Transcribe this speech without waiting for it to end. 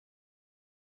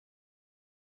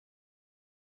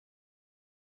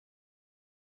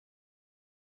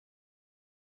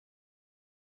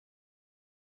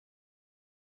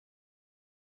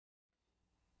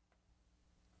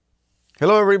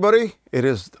Hello everybody, it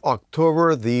is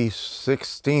October the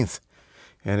 16th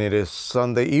and it is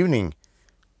Sunday evening.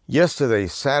 Yesterday,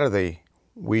 Saturday,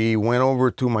 we went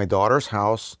over to my daughter's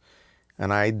house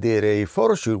and I did a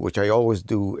photo shoot, which I always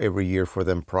do every year for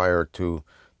them prior to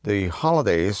the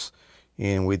holidays.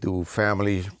 And we do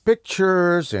family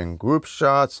pictures and group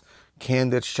shots,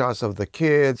 candid shots of the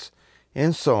kids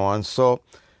and so on. So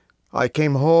I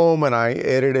came home and I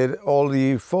edited all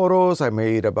the photos. I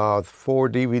made about 4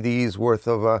 DVDs worth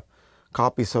of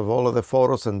copies of all of the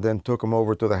photos and then took them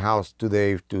over to the house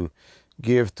today to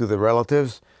give to the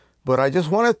relatives. But I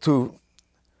just wanted to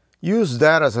use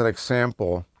that as an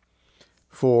example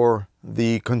for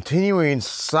the continuing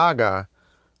saga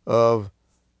of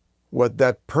what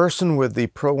that person with the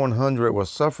Pro 100 was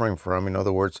suffering from. In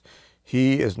other words,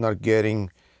 he is not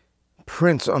getting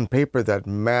prints on paper that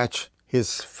match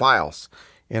his files.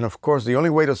 And of course, the only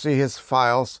way to see his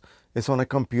files is on a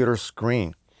computer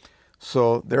screen.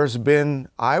 So there's been,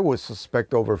 I would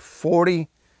suspect, over 40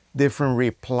 different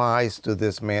replies to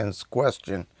this man's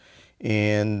question.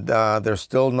 And there's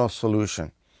still no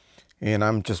solution. And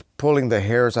I'm just pulling the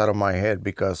hairs out of my head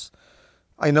because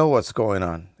I know what's going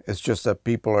on. It's just that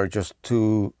people are just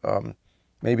too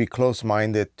maybe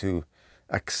close-minded to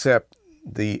accept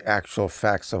the actual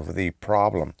facts of the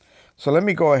problem. So let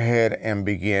me go ahead and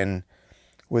begin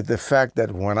with the fact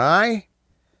that when I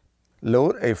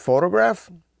load a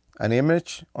photograph, an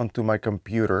image onto my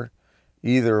computer,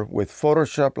 either with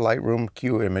Photoshop, Lightroom,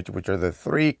 Qimage, which are the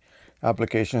 3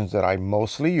 applications that I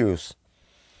mostly use,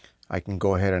 I can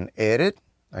go ahead and edit.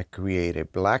 I create a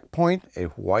black point, a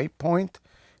white point,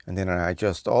 and then I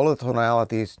adjust all the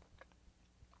tonalities.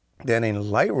 Then in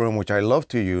Lightroom, which I love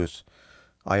to use,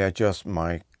 I adjust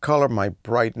my color, my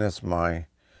brightness, my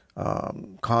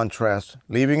contrast,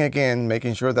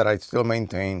 making sure that I still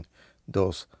maintain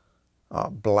those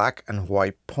black and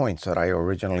white points that I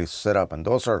originally set up, and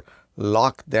those are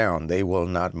locked down. They will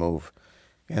not move.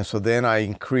 And so then I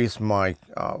increase my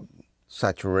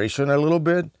saturation a little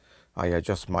bit. I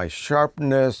adjust my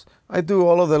sharpness. I do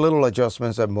all of the little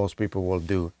adjustments that most people will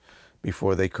do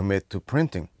before they commit to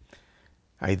printing.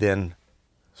 I then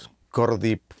go to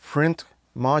the print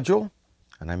module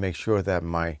and I make sure that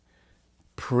my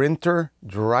printer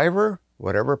driver,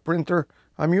 whatever printer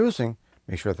I'm using,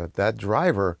 make sure that that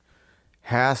driver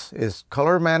has its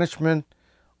color management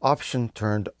option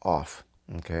turned off.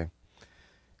 Okay.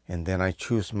 And then I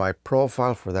choose my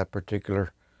profile for that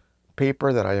particular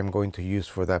paper that I am going to use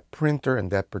for that printer and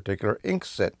that particular ink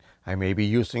set. I may be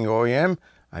using OEM,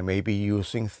 I may be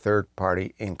using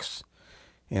third-party inks.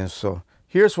 And so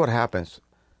here's what happens.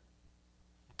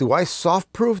 Do I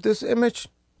soft-proof this image?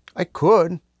 I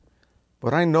could,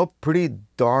 but I know pretty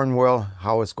darn well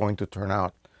how it's going to turn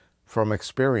out from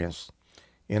experience.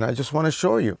 And I just want to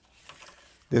show you.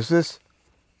 This is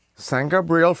San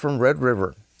Gabriel from Red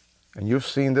River. And you've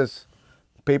seen this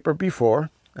paper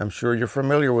before. I'm sure you're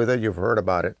familiar with it. You've heard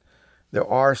about it. There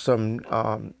are some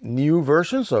new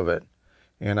versions of it.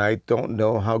 And I don't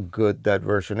know how good that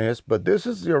version is. But this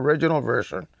is the original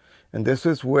version. And this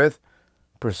is with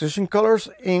Precision Colors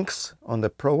inks on the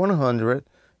Pro 100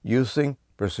 using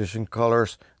Precision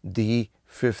Colors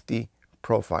D50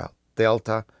 profile,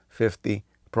 Delta 50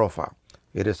 profile.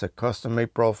 It is a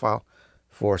custom-made profile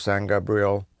for San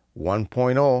Gabriel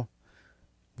 1.0,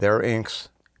 their inks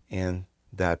in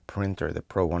that printer, the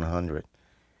Pro 100.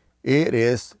 It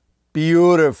is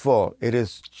beautiful. It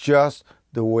is just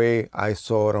the way I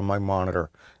saw it on my monitor.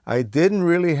 I didn't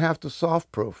really have to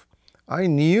soft-proof. I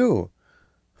knew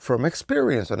from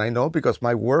experience, and I know because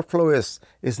my workflow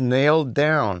is nailed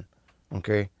down.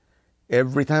 Okay,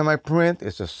 every time I print,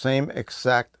 it's the same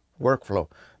exact workflow.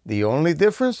 The only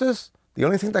differences, the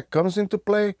only thing that comes into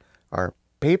play are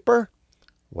paper,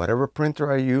 whatever printer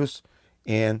I use,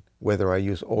 and whether I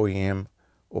use OEM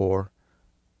or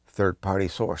third-party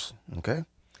source. Okay,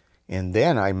 and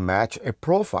then I match a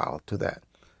profile to that.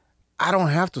 I don't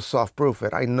have to soft-proof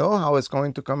it. I know how it's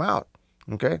going to come out.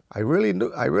 Okay, I really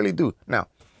do. I really do. Now,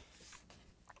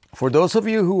 for those of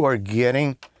you who are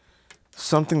getting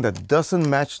something that doesn't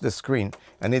match the screen,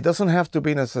 and it doesn't have to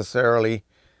be necessarily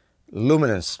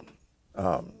luminance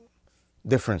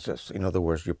differences. In other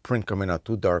words, your print coming out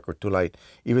too dark or too light,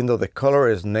 even though the color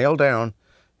is nailed down,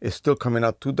 it's still coming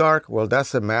out too dark. Well,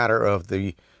 that's a matter of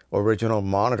the original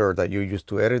monitor that you used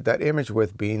to edit that image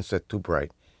with being set too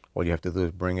bright. All you have to do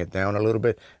is bring it down a little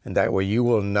bit, and that way you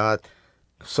will not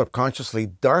subconsciously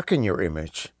darken your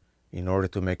image in order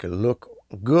to make it look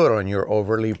good on your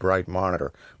overly bright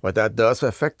monitor. What that does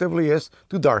effectively is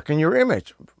to darken your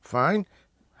image. Fine.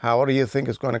 How do you think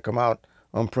it's going to come out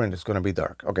on print it's going to be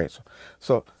dark. Okay,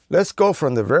 so let's go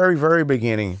from the very, very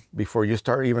beginning before you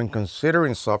start even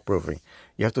considering softproofing.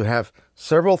 You have to have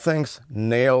several things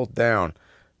nailed down.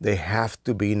 They have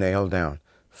to be nailed down.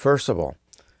 First of all,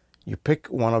 you pick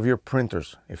one of your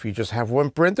printers. If you just have one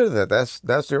printer,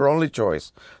 that's your only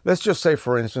choice. Let's just say,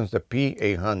 for instance, the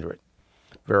P800.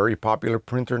 Very popular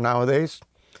printer nowadays.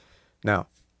 Now,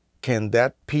 can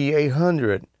that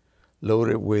P800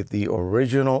 loaded with the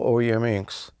original OEM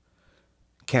inks,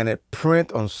 can it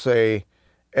print on, say,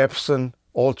 EPSON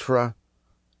Ultra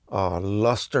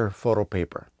luster photo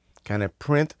paper? Can it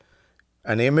print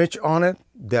an image on it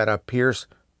that appears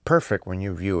perfect when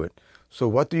you view it? So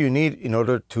what do you need in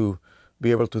order to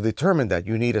be able to determine that?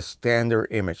 You need a standard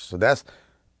image. So that's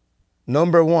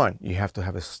number one. You have to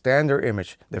have a standard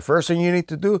image. The first thing you need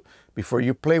to do before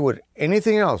you play with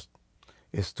anything else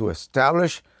is to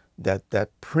establish that that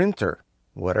printer,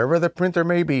 whatever the printer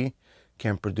may be,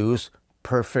 can produce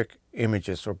perfect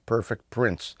images or perfect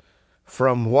prints.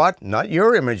 From what? Not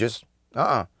your images.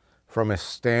 From a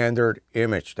standard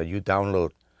image that you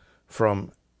download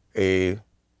from a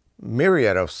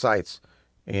myriad of sites.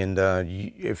 And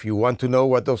if you want to know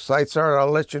what those sites are,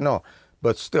 I'll let you know.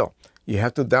 But still, you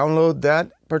have to download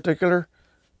that particular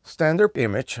standard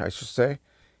image, I should say,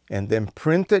 and then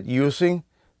print it using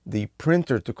the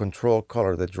printer to control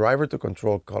color, the driver to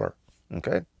control color,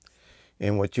 okay?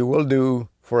 And what you will do,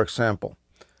 for example,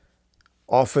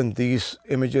 often these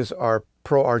images are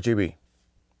Pro RGB.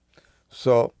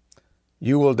 So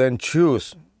you will then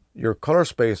choose your color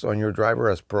space on your driver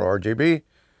as Pro RGB.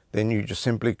 Then you just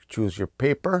simply choose your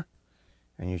paper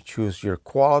and you choose your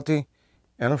quality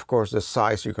and of course the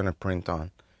size you're going to print on.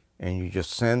 And you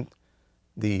just send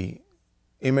the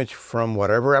image from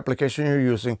whatever application you're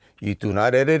using. You do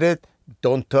not edit it,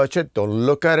 don't touch it, don't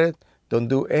look at it, don't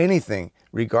do anything,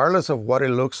 regardless of what it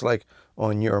looks like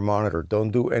on your monitor.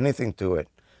 Don't do anything to it.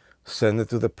 Send it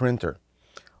to the printer.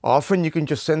 Often you can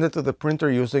just send it to the printer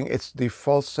using its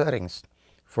default settings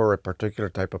for a particular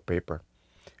type of paper.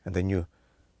 And then you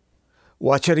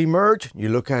watch it emerge, you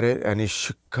look at it, and it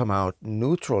should come out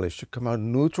neutral. It should come out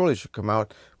neutral. It should come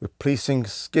out with pleasing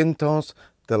skin tones,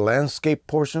 the landscape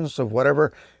portions of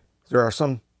whatever. There are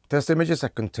some test images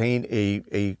that contain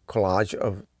a collage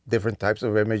of different types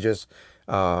of images,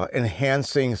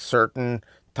 enhancing certain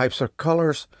types of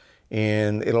colors,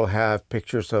 and it'll have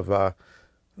pictures of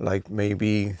like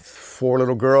maybe 4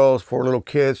 little girls, 4 little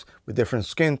kids with different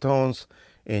skin tones,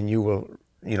 and you will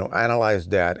analyze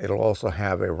that. It'll also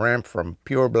have a ramp from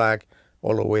pure black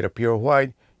all the way to pure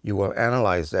white. You will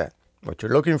analyze that. What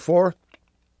you're looking for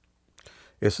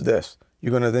is this.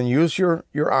 You're going to then use your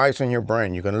eyes and your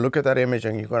brain. You're going to look at that image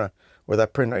and you're going to, or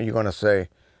that print, you're going to say,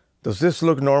 does this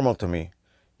look normal to me?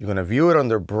 You're going to view it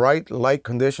under bright light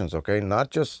conditions, okay? Not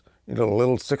just a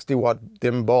little 60-watt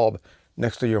dim bulb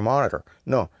next to your monitor.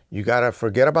 No, you got to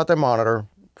forget about the monitor.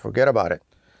 Forget about it.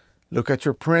 Look at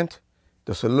your print.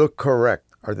 Does it look correct?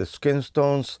 Are the skin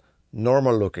tones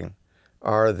normal looking?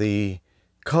 Are the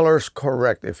colors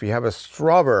correct? If you have a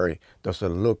strawberry, does it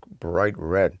look bright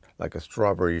red like a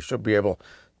strawberry? You should be able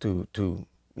to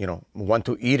want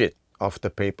to eat it off the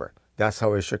paper. That's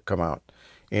how it should come out.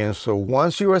 And so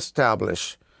once you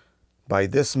establish by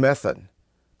this method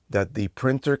that the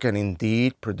printer can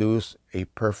indeed produce a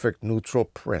perfect neutral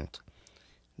print,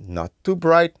 not too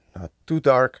bright, not too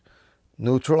dark,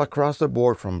 neutral across the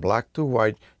board from black to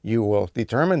white, you will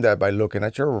determine that by looking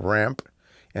at your ramp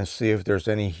and see if there's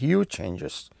any hue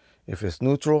changes. If it's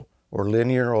neutral or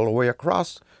linear all the way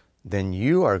across, then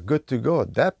you are good to go.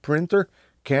 That printer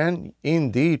can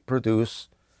indeed produce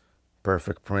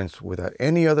perfect prints without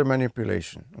any other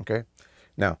manipulation, okay?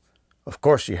 Now, of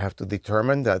course, you have to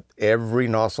determine that every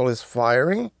nozzle is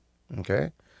firing,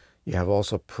 okay? You have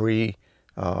also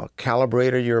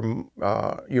calibrated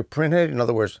your print head. In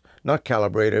other words, not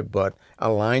calibrated, but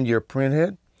aligned your print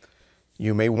head.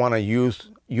 You may want to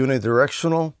use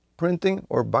unidirectional printing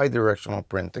or bidirectional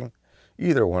printing.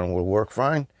 Either one will work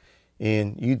fine.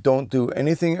 And you don't do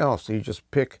anything else. You just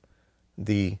pick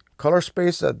the color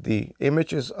space that the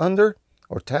image is under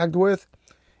or tagged with,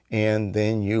 and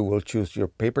then you will choose your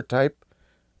paper type,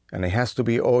 and it has to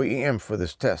be OEM for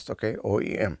this test, okay?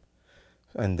 OEM.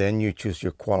 And then you choose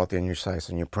your quality and your size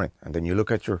and your print. And then you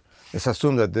look at let's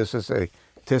assume that this is a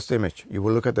test image. You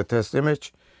will look at the test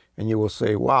image and you will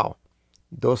say, wow,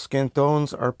 those skin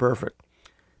tones are perfect.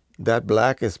 That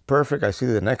black is perfect. I see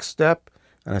the next step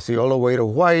and I see all the way to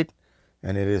white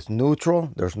and it is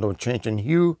neutral. There's no change in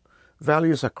hue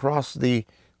values across the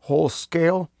whole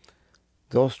scale.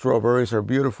 Those strawberries are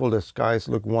beautiful. The skies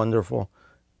look wonderful.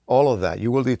 All of that.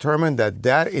 You will determine that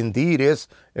that indeed is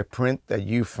a print that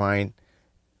you find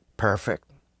perfect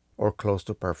or close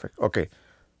to perfect. Okay,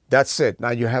 that's it.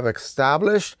 Now you have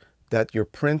established that your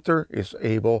printer is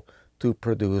able to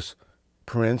produce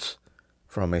prints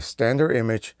from a standard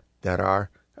image that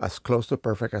are as close to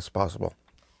perfect as possible.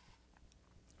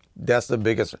 That's the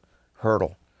biggest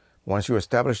hurdle. Once you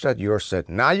establish that, you're set.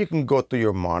 Now you can go to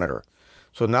your monitor.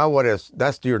 So now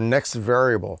that's your next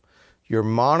variable. Your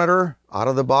monitor out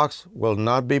of the box will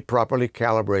not be properly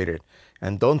calibrated.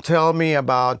 And don't tell me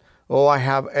about, oh, I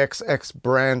have XX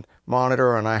brand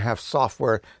monitor and I have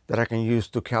software that I can use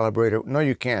to calibrate it. No,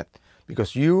 you can't,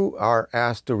 because you are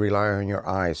asked to rely on your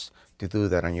eyes to do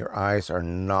that. And your eyes are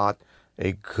not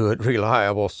a good,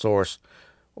 reliable source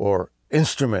or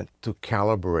instrument to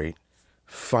calibrate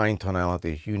fine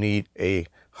tonality. You need a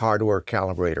HardWare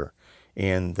Calibrator.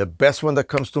 And the best one that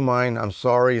comes to mind, I'm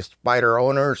sorry, Spider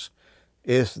owners,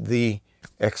 is the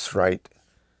X-rite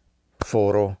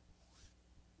photo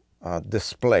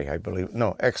display, I believe.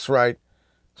 No, X-rite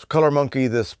Color Monkey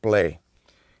display.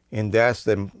 And that's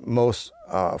the most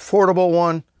affordable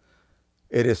one.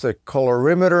 It is a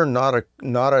colorimeter, not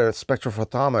a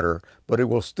spectrophotometer, but it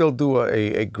will still do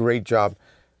a great job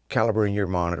calibrating your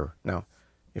monitor. Now,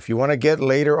 if you want to get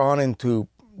later on into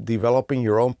developing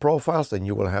your own profiles, then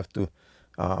you will have to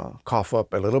cough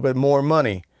up a little bit more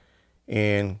money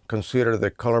and consider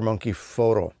the Color Monkey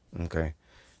photo, okay?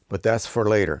 But that's for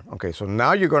later. Okay, so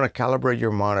now you're going to calibrate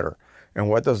your monitor. And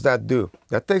what does that do?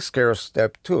 That takes care of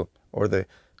step 2, or the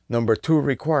number 2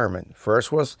 requirement.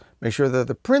 First was make sure that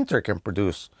the printer can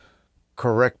produce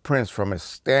correct prints from a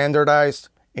standardized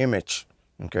image,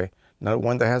 okay? Not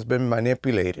one that has been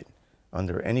manipulated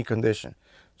under any condition.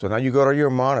 So now you go to your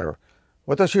monitor.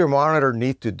 What does your monitor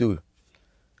need to do?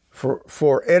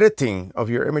 For editing of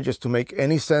your images to make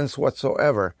any sense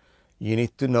whatsoever, you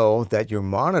need to know that your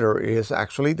monitor is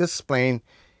actually displaying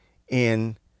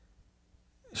in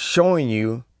showing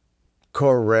you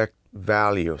correct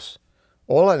values.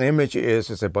 All an image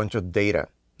is a bunch of data,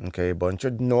 okay? A bunch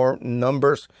of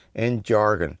numbers and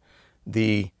jargon.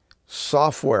 The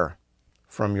software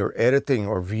from your editing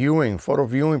or viewing, photo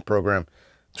viewing program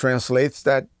translates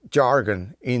that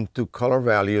jargon into color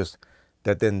values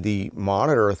that then the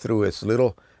monitor, through its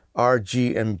little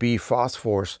RGB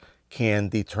phosphors, can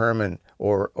determine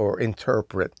or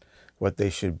interpret what they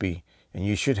should be. And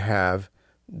you should have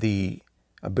the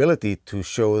ability to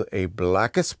show a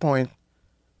blackest point,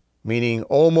 meaning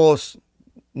almost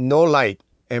no light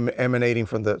emanating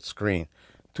from the screen,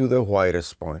 to the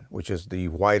whitest point, which is the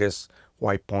whitest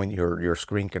white point your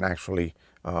screen can actually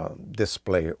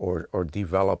display or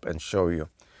develop and show you.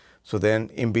 So then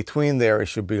in between there, it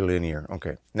should be linear.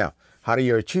 Okay, now how do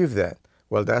you achieve that?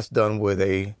 Well, that's done with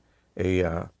a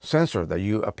sensor that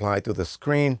you apply to the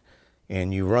screen,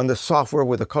 and you run the software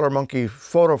with the Color Monkey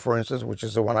photo, for instance, which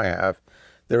is the one I have.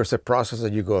 There is a process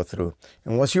that you go through.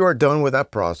 And once you are done with that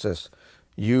process,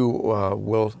 you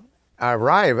will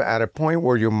arrive at a point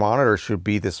where your monitor should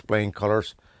be displaying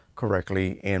colors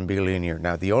correctly and be linear.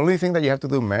 Now, the only thing that you have to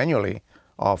do manually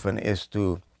often is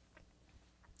to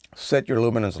set your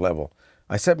luminance level.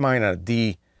 I set mine at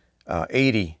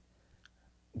D80,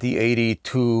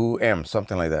 D82M,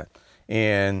 something like that.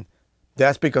 And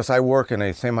that's because I work in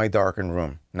a semi-darkened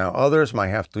room. Now, others might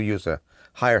have to use a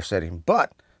higher setting.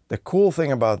 But the cool thing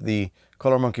about the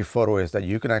Color Monkey photo is that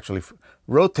you can actually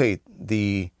rotate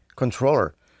the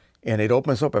controller, and it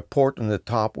opens up a port on the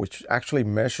top which actually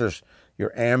measures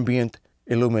your ambient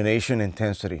illumination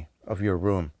intensity of your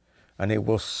room. And it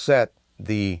will set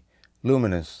the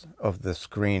luminance of the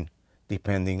screen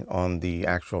depending on the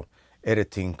actual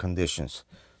editing conditions.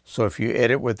 So if you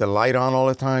edit with the light on all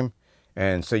the time,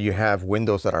 and say you have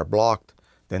windows that are blocked,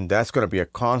 then that's going to be a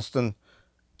constant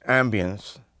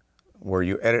ambience where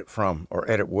you edit from or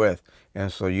edit with.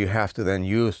 And so you have to then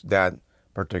use that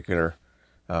particular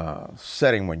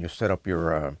setting when you set up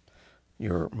your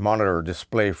monitor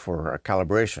display for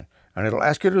calibration. And it'll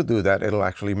ask you to do that. It'll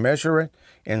actually measure it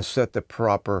and set the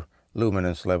proper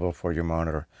luminance level for your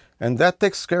monitor. And that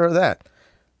takes care of that.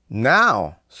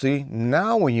 Now, see,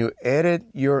 now when you edit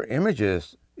your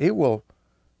images, it will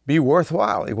be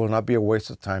worthwhile. It will not be a waste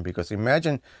of time, because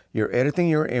imagine you're editing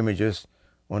your images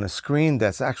on a screen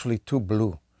that's actually too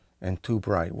blue and too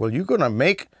bright. Well, you're going to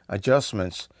make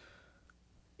adjustments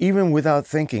even without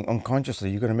thinking,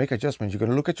 unconsciously. You're going to make adjustments. You're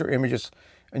going to look at your images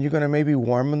and you're going to maybe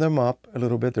warm them up a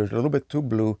little bit. They're a little bit too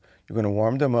blue. You're going to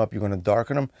warm them up. You're going to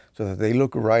darken them so that they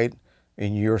look right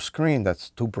in your screen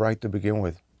that's too bright to begin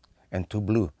with and too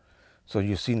blue. So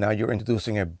you see, now you're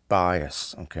introducing a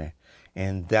bias, okay?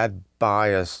 And that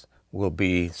bias will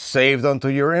be saved onto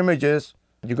your images.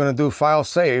 You're going to do file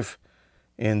save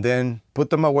and then put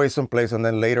them away someplace. And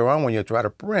then later on, when you try to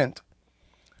print,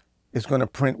 it's going to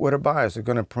print with a bias. It's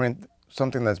going to print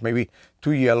something that's maybe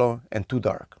too yellow and too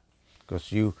dark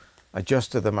because you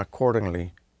adjusted them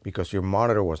accordingly because your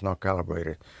monitor was not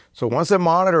calibrated. So once the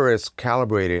monitor is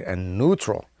calibrated and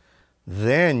neutral,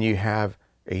 then you have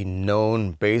a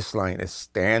known baseline, a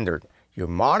standard. Your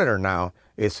monitor now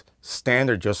is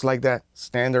standard, just like that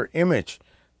standard image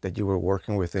that you were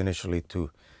working with initially to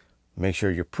make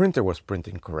sure your printer was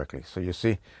printing correctly. So you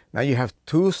see, now you have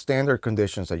two standard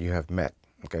conditions that you have met,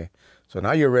 okay? So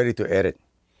now you're ready to edit.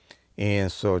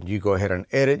 And so you go ahead and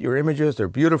edit your images. They're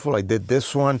beautiful. I did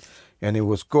this one and it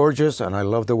was gorgeous and I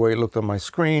love the way it looked on my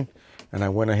screen. And I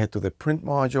went ahead to the print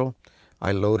module.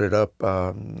 I loaded up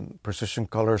Precision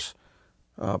Colors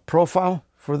profile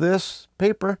for this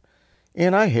paper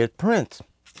and I hit print.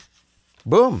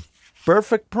 Boom,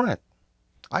 perfect print.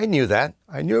 I knew that.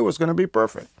 I knew it was going to be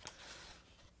perfect.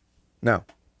 Now,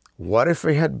 what if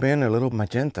it had been a little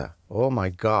magenta? Oh my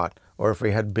God. Or if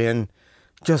it had been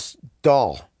just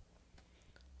dull.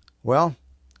 Well,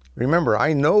 remember,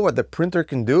 I know what the printer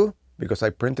can do because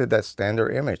I printed that standard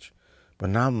image. But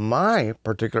now my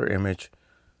particular image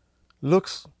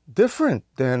looks different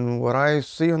than what I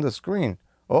see on the screen.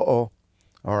 Uh-oh.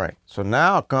 All right. So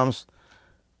now comes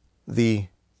the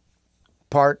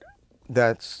part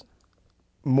that's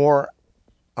more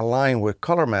aligned with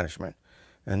color management,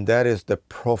 and that is the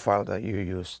profile that you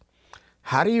use.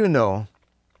 How do you know,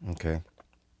 okay,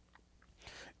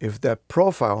 if that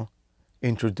profile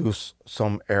introduced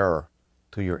some error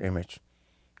to your image?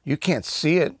 You can't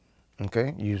see it,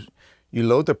 okay? You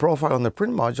load the profile on the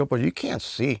print module, but you can't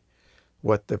see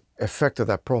what the effect of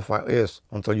that profile is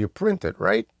until you print it,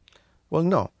 right? Well,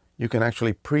 no, you can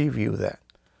actually preview that.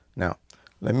 Now,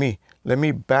 let me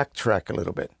backtrack a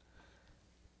little bit.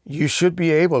 You should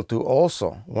be able to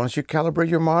also, once you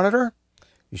calibrate your monitor,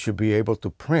 you should be able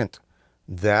to print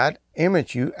that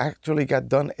image you actually got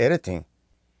done editing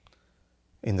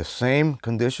in the same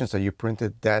conditions that you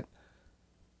printed that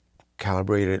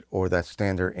calibrated or that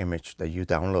standard image that you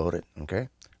downloaded, okay?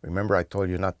 Remember I told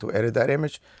you not to edit that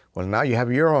image? Well, now you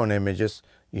have your own images.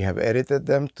 You have edited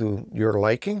them to your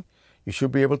liking. You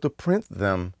should be able to print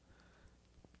them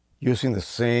using the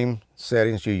same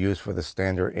settings you use for the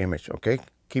standard image, okay?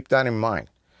 Keep that in mind.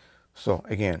 So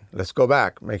again, let's go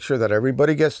back. Make sure that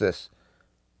everybody gets this.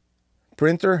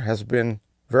 Printer has been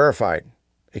verified.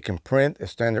 It can print a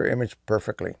standard image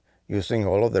perfectly using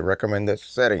all of the recommended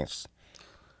settings.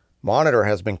 Monitor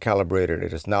has been calibrated.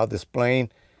 It is now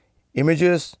displaying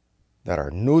images that are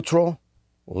neutral,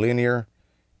 linear,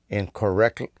 and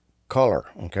correct color,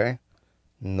 okay?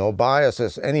 No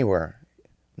biases anywhere.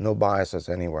 No biases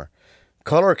anywhere.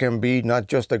 Color can be not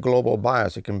just a global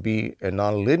bias, it can be a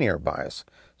non-linear bias.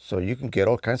 So you can get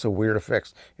all kinds of weird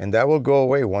effects, and that will go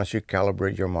away once you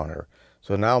calibrate your monitor.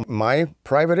 So now my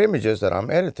private images that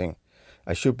I'm editing,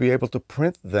 I should be able to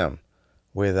print them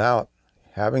without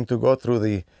having to go through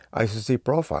the ICC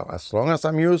profile. As long as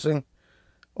I'm using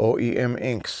OEM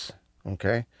inks,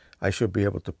 okay, I should be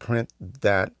able to print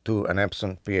that to an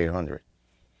EPSON P800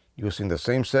 using the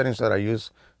same settings that I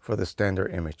use for the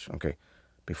standard image, okay?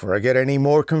 Before I get any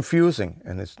more confusing,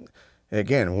 and it's,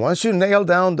 again, once you nail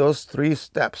down those 3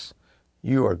 steps,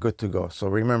 you are good to go. So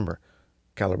remember,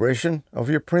 calibration of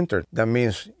your printer, that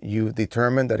means you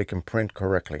determine that it can print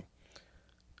correctly.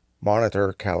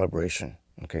 Monitor calibration,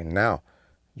 okay? Now,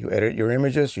 you edit your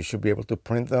images, you should be able to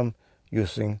print them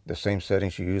using the same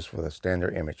settings you use for the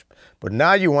standard image. But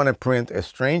now you want to print a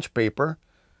strange paper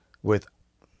with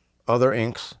other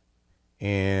inks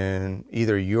in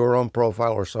either your own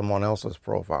profile or someone else's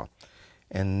profile.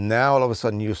 And now all of a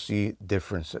sudden you see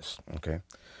differences, okay?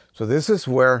 So this is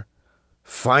where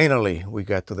finally we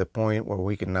got to the point where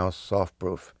we can now soft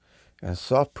proof. And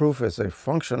soft proof is a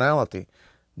functionality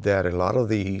that a lot of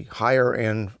the higher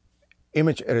end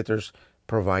image editors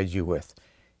provide you with.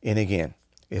 And again,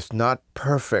 it's not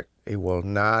perfect. It will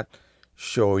not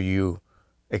show you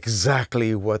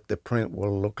exactly what the print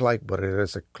will look like, but it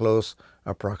is a close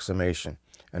approximation.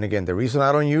 And again, the reason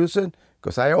I don't use it,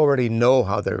 because I already know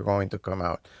how they're going to come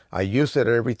out. I use it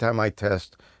every time I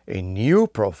test a new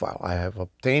profile I have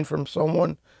obtained from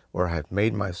someone or I have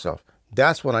made myself.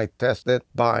 That's when I test it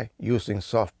by using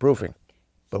soft proofing.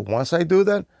 But once I do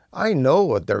that, I know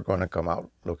what they're going to come out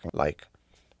looking like.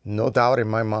 No doubt in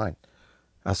my mind.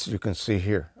 As you can see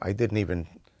here, I didn't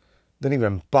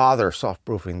even bother soft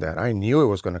proofing that. I knew it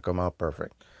was going to come out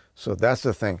perfect. So that's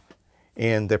the thing.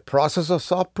 And the process of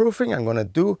soft proofing I'm going to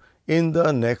do in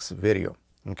the next video.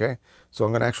 Okay, so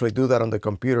I'm going to actually do that on the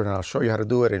computer, and I'll show you how to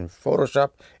do it in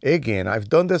Photoshop. Again, I've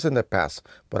done this in the past,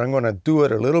 but I'm going to do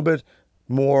it a little bit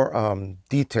more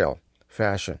detailed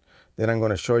fashion. Then I'm going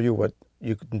to show you what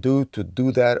you can do to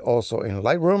do that also in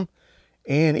Lightroom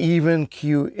and even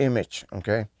Qimage,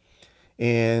 okay?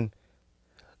 And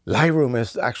Lightroom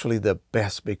is actually the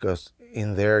best because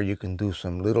in there you can do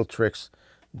some little tricks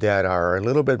that are a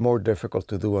little bit more difficult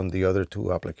to do on the other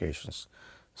two applications.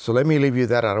 So let me leave you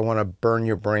that. I don't want to burn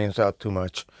your brains out too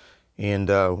much. And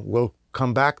we'll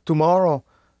come back tomorrow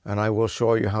and I will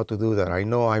show you how to do that. I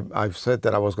know I've said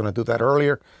that I was going to do that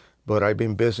earlier, but I've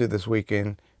been busy this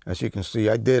weekend. As you can see,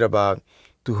 I did about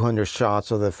 200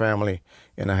 shots of the family,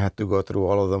 and I had to go through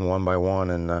all of them one by one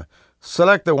and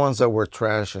select the ones that were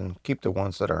trash and keep the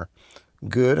ones that are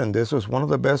good. And this was one of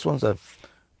the best ones. That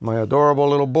my adorable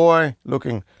little boy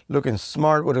looking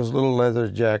smart with his little leather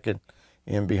jacket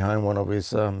and behind one of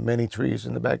his many trees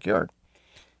in the backyard.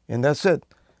 And that's it.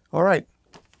 All right.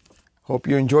 Hope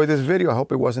you enjoyed this video. I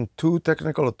hope it wasn't too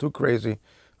technical or too crazy.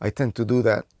 I tend to do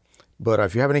that. But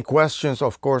if you have any questions,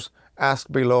 of course,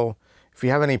 ask below. If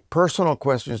you have any personal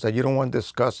questions that you don't want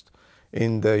discussed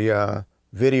in the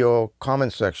video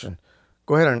comment section,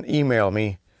 go ahead and email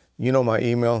me. You know my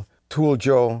email,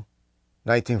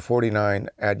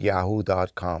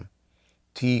 tooljoe1949@yahoo.com.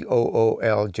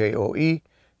 TOOLJOE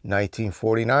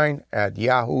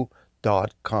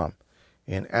 1949@yahoo.com.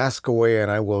 And ask away,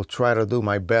 and I will try to do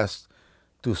my best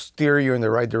to steer you in the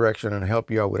right direction and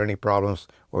help you out with any problems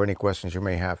or any questions you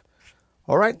may have.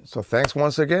 All right, so thanks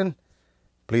once again.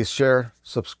 Please share,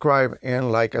 subscribe,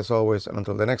 and like as always. And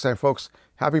until the next time, folks,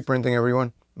 happy printing,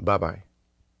 everyone. Bye-bye.